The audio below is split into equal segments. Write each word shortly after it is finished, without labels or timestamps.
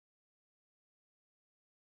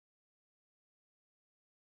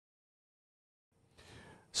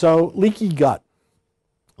So leaky gut.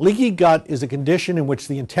 Leaky gut is a condition in which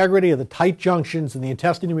the integrity of the tight junctions in the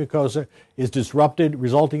intestinal mucosa is disrupted,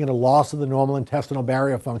 resulting in a loss of the normal intestinal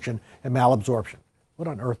barrier function and malabsorption. What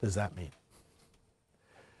on earth does that mean?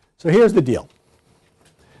 So here's the deal.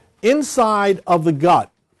 Inside of the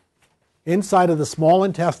gut, inside of the small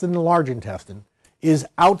intestine and the large intestine, is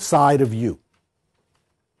outside of you.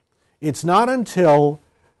 It's not until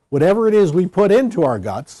whatever it is we put into our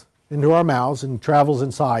guts, into our mouths, and travels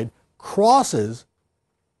inside, crosses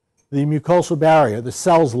the mucosal barrier, the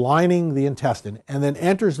cells lining the intestine, and then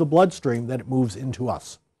enters the bloodstream that it moves into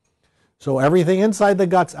us. So everything inside the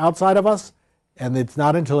gut's outside of us, and it's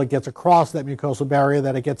not until it gets across that mucosal barrier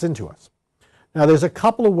that it gets into us. Now there's a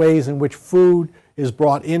couple of ways in which food is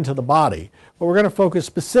brought into the body, but we're going to focus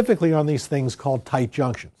specifically on these things called tight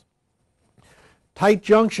junctions. Tight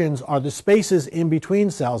junctions are the spaces in between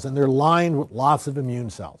cells, and they're lined with lots of immune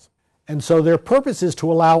cells. And so their purpose is to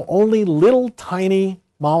allow only little tiny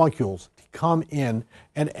molecules to come in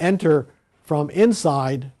and enter from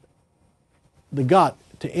inside the gut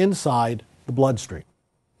to inside the bloodstream.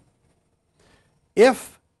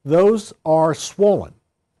 If those are swollen,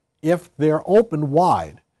 if they're open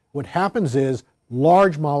wide, what happens is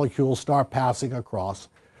large molecules start passing across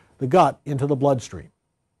the gut into the bloodstream.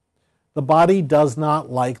 The body does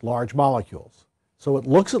not like large molecules. So it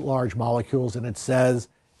looks at large molecules and it says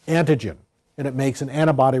antigen, and it makes an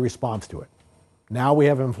antibody response to it. Now we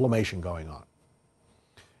have inflammation going on.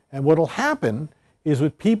 And what will happen is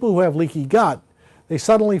with people who have leaky gut, they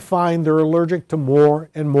suddenly find they're allergic to more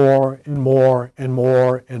and more and more and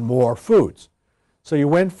more and more foods. So you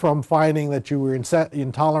went from finding that you were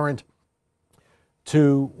intolerant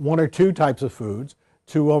to one or two types of foods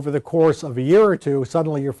to over the course of a year or two,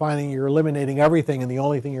 suddenly you're finding you're eliminating everything and the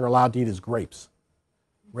only thing you're allowed to eat is grapes,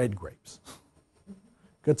 red grapes.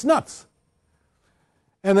 It's nuts.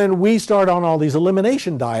 And then we start on all these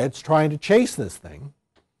elimination diets trying to chase this thing,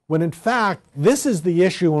 when in fact, this is the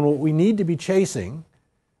issue, and what we need to be chasing,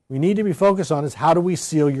 we need to be focused on is how do we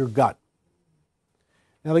seal your gut.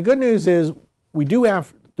 Now the good news is we do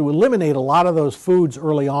have to eliminate a lot of those foods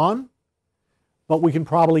early on, but we can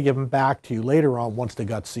probably give them back to you later on once the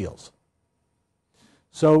gut seals.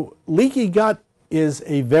 So leaky gut is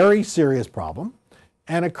a very serious problem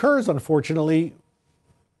and occurs, unfortunately,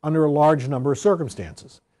 under a large number of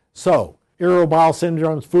circumstances. So, irritable bowel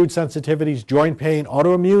syndromes, food sensitivities, joint pain,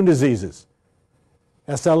 autoimmune diseases,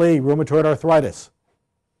 SLE, rheumatoid arthritis,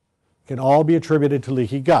 can all be attributed to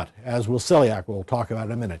leaky gut, as will celiac, we'll talk about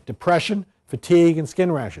in a minute. Depression, fatigue, and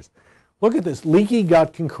skin rashes. Look at this. Leaky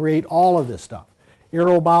gut can create all of this stuff.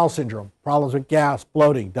 Irritable bowel syndrome, problems with gas,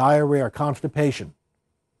 bloating, diarrhea, constipation.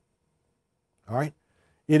 All right?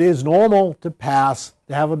 It is normal to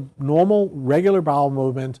have a normal, regular bowel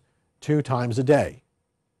movement 2 times a day.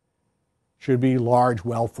 Should be large,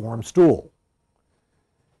 well-formed stool.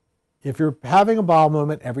 If you're having a bowel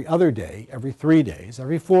movement every other day, every 3 days,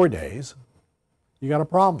 every 4 days, you got a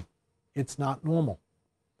problem. It's not normal.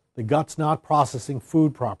 The gut's not processing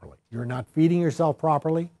food properly. You're not feeding yourself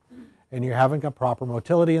properly, and you haven't got proper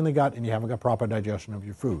motility in the gut, and you haven't got proper digestion of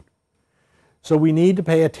your food. So we need to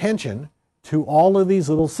pay attention to all of these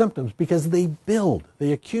little symptoms because they build,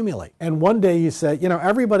 they accumulate. And one day you say, you know,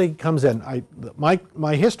 everybody comes in.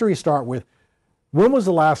 My history start with, when was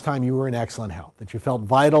the last time you were in excellent health, that you felt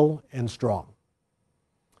vital and strong?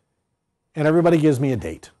 And everybody gives me a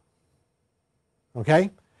date. Okay?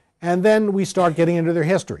 And then we start getting into their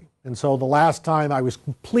history. And so the last time I was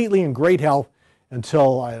completely in great health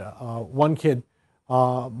until one kid,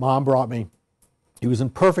 mom brought me, he was in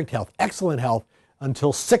perfect health, excellent health,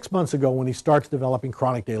 until 6 months ago when he starts developing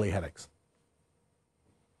chronic daily headaches.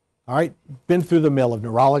 All right, been through the mill of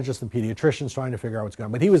neurologists and pediatricians trying to figure out what's going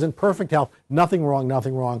on. But he was in perfect health, nothing wrong,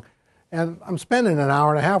 nothing wrong. And I'm spending an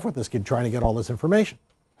hour and a half with this kid trying to get all this information.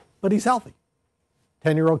 But he's healthy.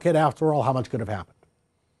 10-year-old kid, after all, how much could have happened?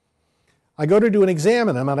 I go to do an exam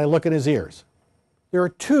on him and I look at his ears. There are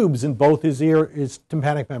tubes in both his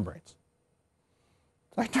tympanic membranes.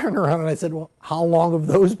 So I turned around and I said, well, how long have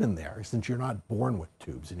those been there since you're not born with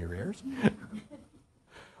tubes in your ears?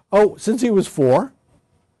 Oh, since he was 4.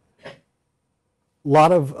 A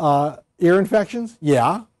lot of ear infections?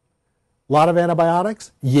 Yeah. A lot of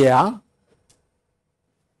antibiotics? Yeah.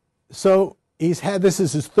 So this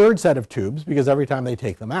is his 3rd set of tubes because every time they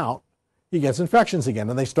take them out, he gets infections again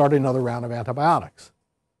and they start another round of antibiotics.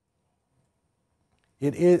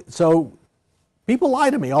 So people lie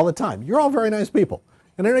to me all the time. You're all very nice people.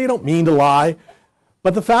 And I know you don't mean to lie,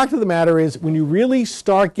 but the fact of the matter is when you really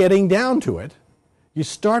start getting down to it, you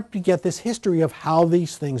start to get this history of how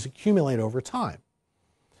these things accumulate over time.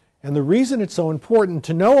 And the reason it's so important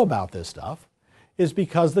to know about this stuff is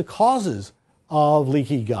because the causes of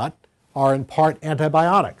leaky gut are in part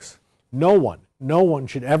antibiotics. No one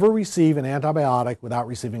should ever receive an antibiotic without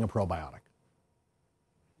receiving a probiotic.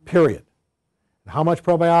 Period. And how much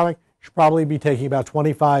probiotic? You should probably be taking about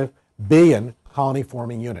 25 billion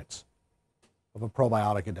colony-forming units of a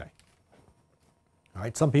probiotic a day. All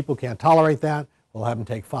right, some people can't tolerate that. We'll have them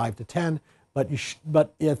take 5 to 10.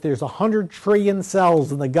 But if there's 100 trillion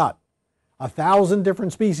cells in the gut, 1,000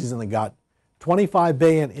 different species in the gut, 25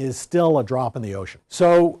 billion is still a drop in the ocean.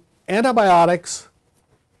 So antibiotics,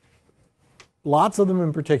 lots of them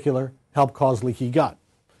in particular, help cause leaky gut.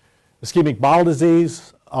 Ischemic bowel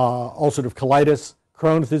disease, ulcerative colitis,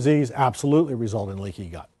 Crohn's disease absolutely result in leaky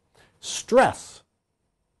gut. Stress.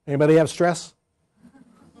 Anybody have stress?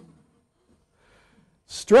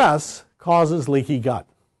 Stress causes leaky gut.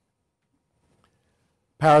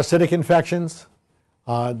 Parasitic infections,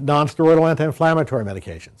 non-steroidal anti-inflammatory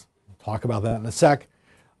medications. We'll talk about that in a sec.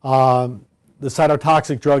 The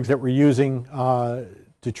cytotoxic drugs that we're using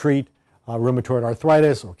to treat rheumatoid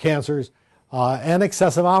arthritis or cancers, and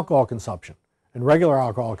excessive alcohol consumption and regular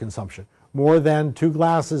alcohol consumption. More than 2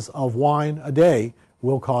 glasses of wine a day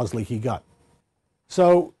will cause leaky gut.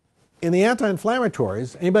 So in the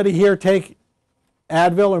anti-inflammatories, anybody here take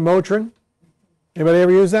Advil or Motrin? Anybody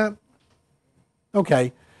ever use that?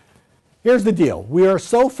 Okay, here's the deal. We are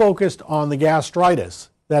so focused on the gastritis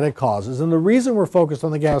that it causes, and the reason we're focused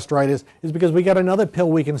on the gastritis is because we got another pill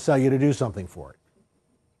we can sell you to do something for it.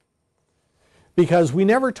 Because we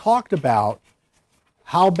never talked about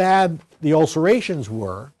how bad the ulcerations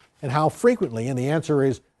were and how frequently, and the answer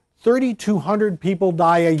is 3,200 people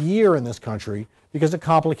die a year in this country because of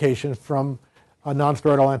complications from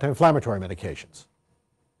non-steroidal anti-inflammatory medications.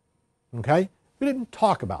 Okay? We didn't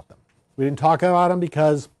talk about them. We didn't talk about them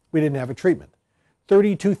because we didn't have a treatment.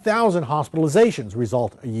 32,000 hospitalizations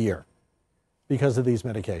result a year because of these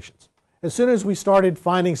medications. As soon as we started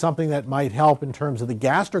finding something that might help in terms of the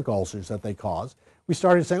gastric ulcers that they cause, we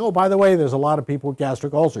started saying, oh, by the way, there's a lot of people with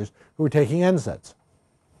gastric ulcers who are taking NSAIDs.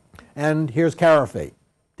 And here's Carafate.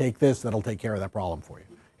 Take this, that'll take care of that problem for you.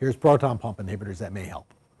 Here's proton pump inhibitors that may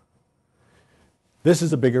help. This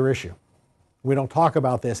is a bigger issue. We don't talk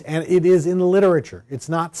about this, and it is in the literature. It's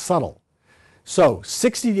not subtle. So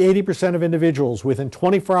 60 to 80% of individuals within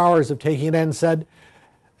 24 hours of taking an NSAID,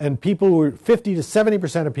 and people who are 50 to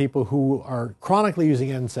 70% of people who are chronically using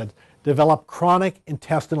NSAIDs develop chronic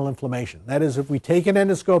intestinal inflammation. That is, if we take an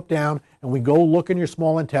endoscope down and we go look in your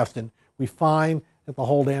small intestine, we find that the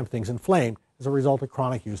whole damn thing's inflamed as a result of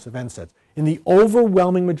chronic use of NSAIDs in the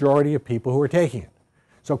overwhelming majority of people who are taking it.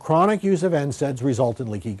 So chronic use of NSAIDs result in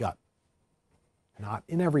leaky gut. Not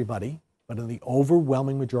in everybody, but in the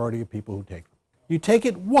overwhelming majority of people who take them. You take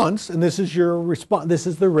it once, and this is your response. This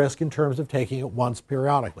is the risk in terms of taking it once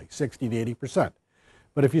periodically, 60 to 80%.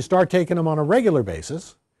 But if you start taking them on a regular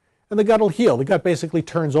basis, and the gut will heal. The gut basically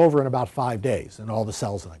turns over in about 5 days, and all the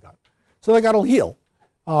cells in the gut. So the gut will heal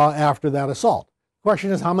after that assault. The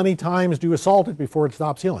question is, how many times do you assault it before it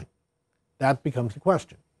stops healing? That becomes the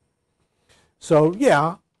question. So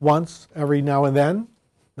yeah, once every now and then,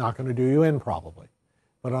 not going to do you in probably.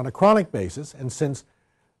 But on a chronic basis, and since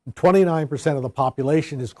 29% of the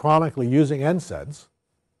population is chronically using NSAIDs,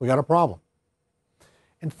 we got a problem.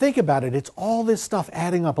 And think about it, it's all this stuff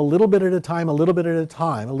adding up a little bit at a time, a little bit at a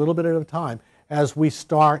time, a little bit at a time, as we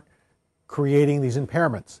start creating these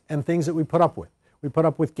impairments and things that we put up with. We put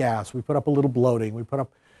up with gas, we put up a little bloating, we put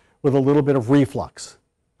up with a little bit of reflux.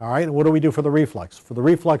 All right, and what do we do for the reflux? For the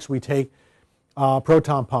reflux, we take a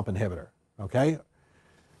proton pump inhibitor, okay?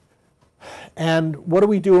 And what do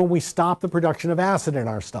we do when we stop the production of acid in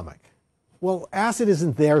our stomach? Well, acid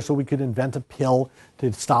isn't there so we could invent a pill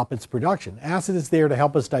to stop its production. Acid is there to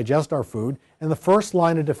help us digest our food and the first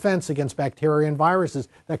line of defense against bacteria and viruses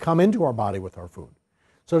that come into our body with our food.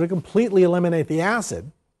 So to completely eliminate the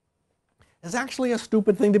acid is actually a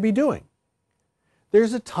stupid thing to be doing.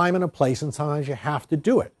 There's a time and a place, and sometimes you have to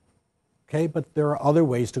do it. Okay, but there are other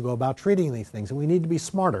ways to go about treating these things, and we need to be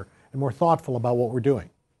smarter and more thoughtful about what we're doing.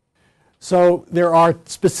 So there are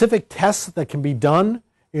specific tests that can be done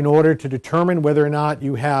in order to determine whether or not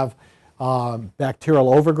you have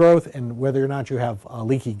bacterial overgrowth and whether or not you have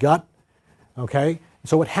leaky gut. Okay,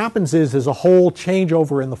 so what happens is there's a whole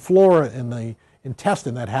changeover in the flora in the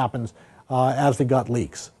intestine that happens as the gut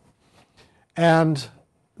leaks. And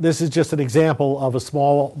this is just an example of a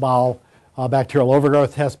small bowel bacterial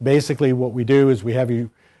overgrowth test. Basically what we do is we have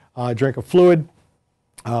you drink a fluid,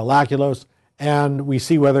 lactulose, and we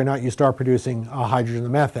see whether or not you start producing hydrogen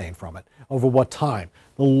and methane from it. Over what time?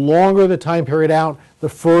 The longer the time period out, the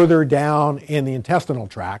further down in the intestinal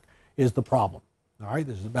tract is the problem. All right,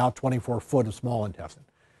 this is about 24 foot of small intestine.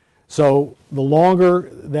 So the longer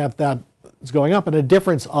that is going up, and a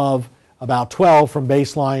difference of about 12 from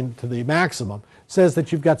baseline to the maximum, says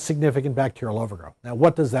that you've got significant bacterial overgrowth. Now,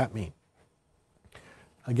 what does that mean?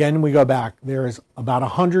 Again, we go back. There is about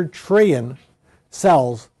 100 trillion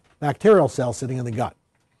cells, bacterial cells, sitting in the gut.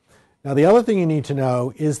 Now, the other thing you need to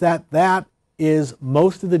know is that that is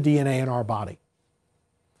most of the DNA in our body.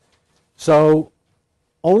 So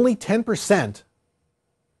only 10%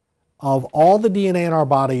 of all the DNA in our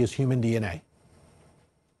body is human DNA.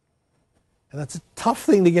 And that's a tough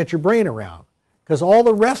thing to get your brain around, because all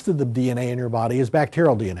the rest of the DNA in your body is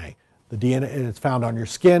bacterial DNA. The DNA, it's found on your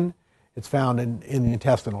skin, it's found in the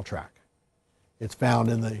intestinal tract, it's found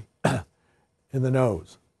in the, in the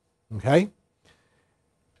nose, okay?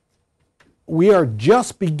 We are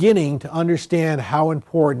just beginning to understand how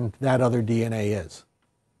important that other DNA is,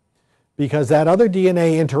 because that other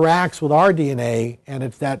DNA interacts with our DNA, and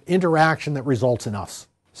it's that interaction that results in us.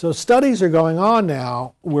 So studies are going on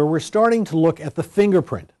now where we're starting to look at the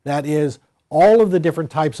fingerprint, that is, all of the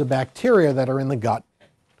different types of bacteria that are in the gut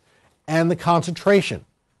and the concentration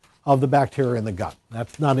of the bacteria in the gut.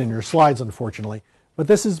 That's not in your slides, unfortunately, but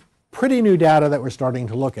this is pretty new data that we're starting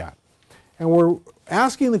to look at. And we're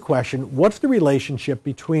asking the question, what's the relationship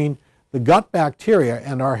between the gut bacteria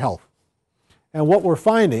and our health? And what we're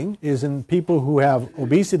finding is in people who have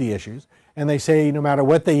obesity issues, and they say no matter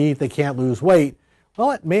what they eat, they can't lose weight,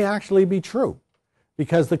 well, it may actually be true,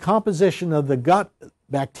 because the composition of the gut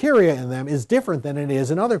bacteria in them is different than it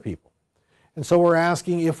is in other people. And so we're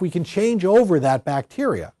asking, if we can change over that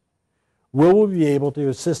bacteria, will we be able to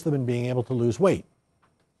assist them in being able to lose weight?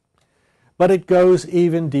 But it goes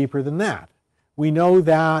even deeper than that. We know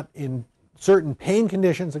that in certain pain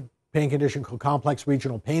conditions, a pain condition called complex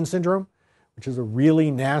regional pain syndrome, which is a really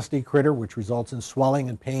nasty critter which results in swelling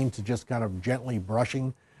and pain to just kind of gently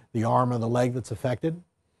brushing the arm or the leg that's affected.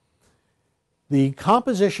 The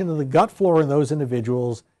composition of the gut flora in those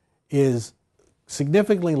individuals is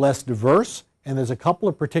significantly less diverse, and there's a couple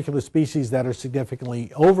of particular species that are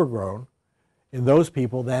significantly overgrown in those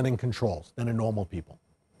people than in controls, than in normal people.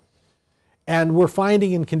 And we're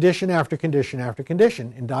finding in condition after condition after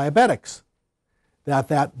condition in diabetics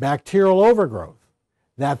that bacterial overgrowth,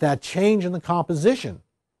 that change in the composition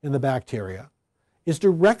in the bacteria is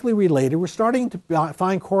directly related. We're starting to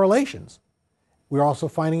find correlations. We're also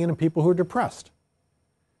finding it in people who are depressed.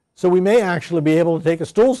 So we may actually be able to take a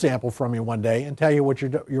stool sample from you one day and tell you what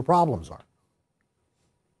your problems are.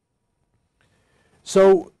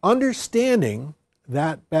 So understanding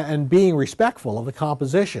that and being respectful of the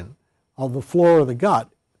composition of the flora of the gut,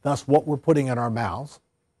 thus what we're putting in our mouths,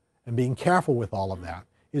 and being careful with all of that,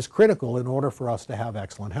 is critical in order for us to have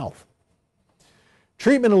excellent health.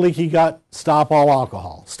 Treatment of leaky gut: stop all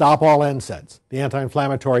alcohol, stop all NSAIDs, the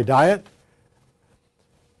anti-inflammatory diet,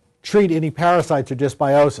 treat any parasites or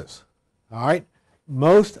dysbiosis. All right?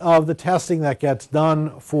 Most of the testing that gets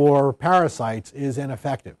done for parasites is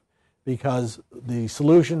ineffective, because the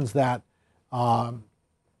solutions that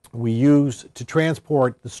we use to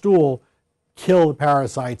transport the stool kill the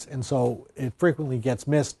parasites, and so it frequently gets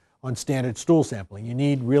missed on standard stool sampling. You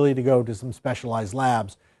need really to go to some specialized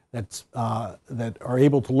labs that are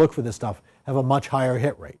able to look for this stuff, have a much higher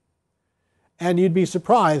hit rate. And you'd be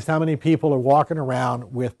surprised how many people are walking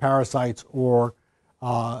around with parasites or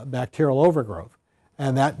bacterial overgrowth.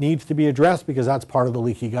 And that needs to be addressed, because that's part of the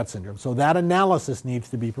leaky gut syndrome. So that analysis needs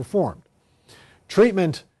to be performed.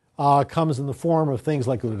 Treatment comes in the form of things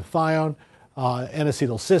like glutathione,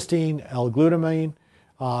 N-acetylcysteine, L-glutamine,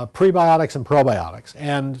 prebiotics and probiotics.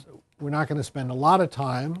 And we're not going to spend a lot of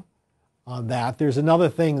time on that. There's another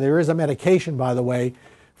thing. There is a medication, by the way,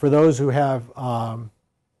 for those who have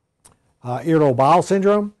irritable bowel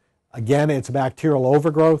syndrome. Again, it's bacterial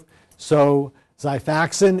overgrowth. So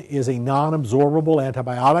Xifaxan is a non-absorbable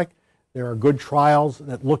antibiotic. There are good trials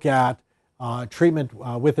that look at treatment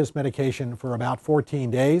with this medication for about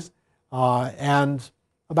 14 days and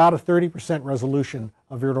about a 30% resolution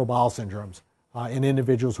of irritable bowel syndromes in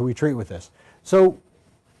individuals who we treat with this. So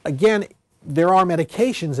again, there are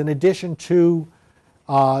medications in addition to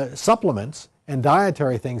supplements and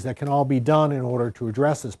dietary things that can all be done in order to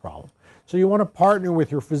address this problem. So you want to partner with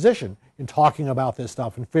your physician in talking about this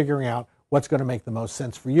stuff and figuring out what's going to make the most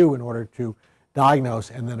sense for you in order to diagnose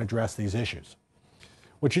and then address these issues.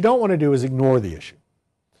 What you don't want to do is ignore the issue.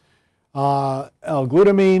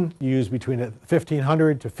 L-glutamine, used between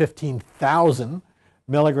 1,500 to 15,000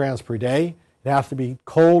 milligrams per day. It has to be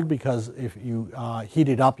cold, because if you heat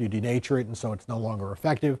it up, you denature it, and so it's no longer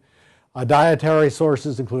effective. Dietary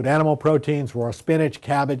sources include animal proteins, raw spinach,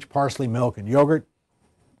 cabbage, parsley, milk, and yogurt.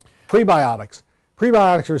 Prebiotics.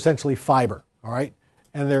 Prebiotics are essentially fiber, all right?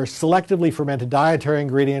 And they're selectively fermented dietary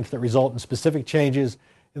ingredients that result in specific changes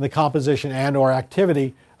in the composition and or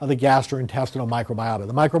activity of the gastrointestinal microbiota.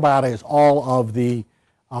 The microbiota is all of the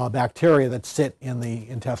bacteria that sit in the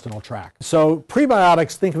intestinal tract. So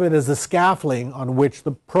prebiotics, think of it as the scaffolding on which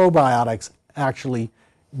the probiotics actually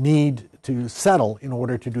need to settle in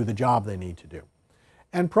order to do the job they need to do.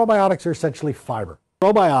 And probiotics are essentially fiber.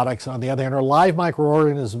 Probiotics, on the other hand, are live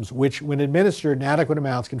microorganisms which, when administered in adequate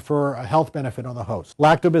amounts, confer a health benefit on the host.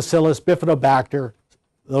 Lactobacillus, bifidobacter,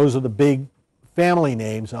 those are the big family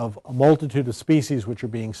names of a multitude of species which are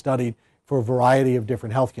being studied for a variety of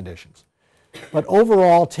different health conditions. But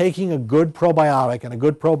overall, taking a good probiotic, and a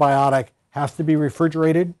good probiotic has to be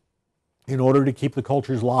refrigerated in order to keep the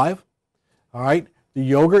cultures live. All right, the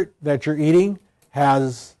yogurt that you're eating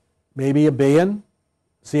has maybe 1 billion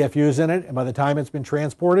CFUs in it, and by the time it's been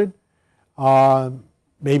transported,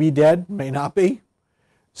 maybe dead, may not be.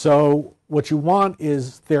 So what you want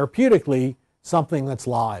is therapeutically something that's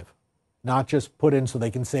live, not just put in so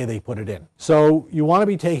they can say they put it in. So you want to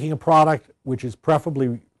be taking a product which is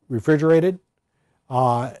preferably refrigerated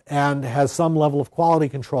and has some level of quality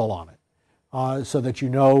control on it, so that you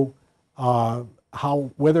know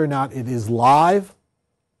whether or not it is live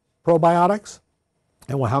probiotics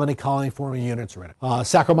and how many colony-forming units are in it.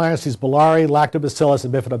 Saccharomyces boulardii, Lactobacillus,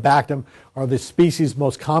 and Bifidobacterium are the species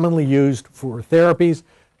most commonly used for therapies.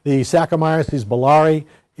 The Saccharomyces boulardii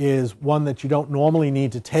is one that you don't normally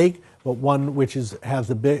need to take, but one which has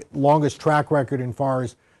the longest track record as far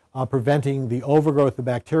as preventing the overgrowth of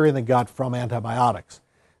bacteria in the gut from antibiotics.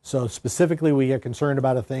 So specifically, we get concerned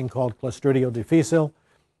about a thing called Clostridium difficile,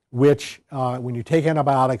 which when you take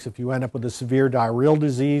antibiotics, if you end up with a severe diarrheal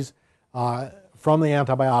disease from the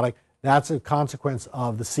antibiotic, that's a consequence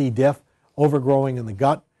of the C. diff overgrowing in the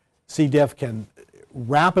gut. C. diff can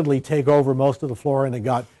rapidly take over most of the flora in the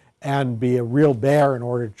gut and be a real bear in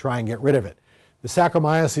order to try and get rid of it. The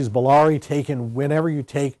Saccharomyces boulardii, taken whenever you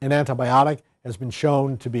take an antibiotic, has been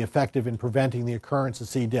shown to be effective in preventing the occurrence of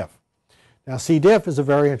C. diff. Now, C. diff is a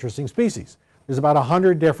very interesting species. There's about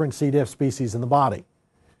 100 different C. diff species in the body.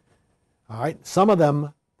 All right, some of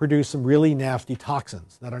them produce some really nasty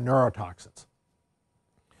toxins that are neurotoxins.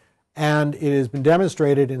 And it has been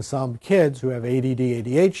demonstrated in some kids who have ADD,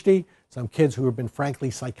 ADHD, some kids who have been frankly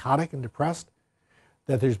psychotic and depressed,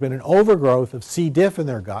 that there's been an overgrowth of C. diff in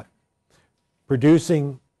their gut,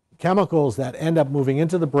 producing chemicals that end up moving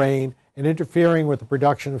into the brain and interfering with the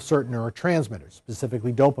production of certain neurotransmitters,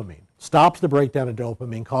 specifically dopamine. Stops the breakdown of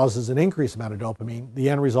dopamine, causes an increased amount of dopamine. The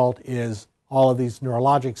end result is all of these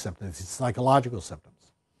neurologic symptoms, these psychological symptoms.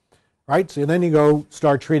 Right? So then you go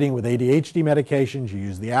start treating with ADHD medications. You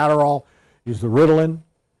use the Adderall, use the Ritalin,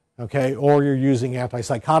 okay, or you're using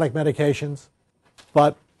antipsychotic medications.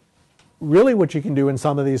 But really what you can do in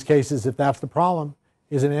some of these cases, if that's the problem,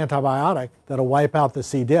 is an antibiotic that'll wipe out the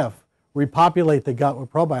C. diff, repopulate the gut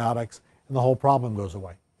with probiotics, and the whole problem goes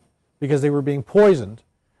away. Because they were being poisoned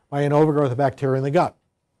by an overgrowth of bacteria in the gut.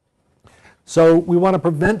 So we want to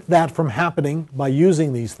prevent that from happening by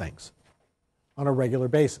using these things on a regular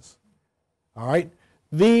basis. All right?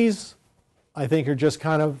 These, I think, are just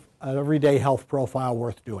kind of an everyday health profile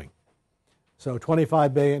worth doing. So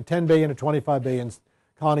 25 billion, 10 billion to 25 billion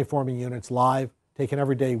colony-forming units live, taken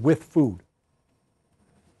every day with food.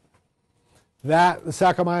 The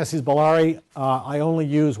Saccharomyces boulardii, I only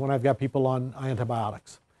use when I've got people on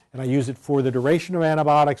antibiotics. And I use it for the duration of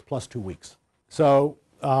antibiotics plus 2 weeks. So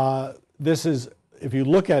this is, if you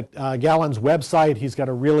look at Gallen's website, he's got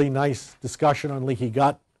a really nice discussion on leaky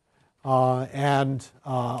gut and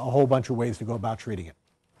a whole bunch of ways to go about treating it.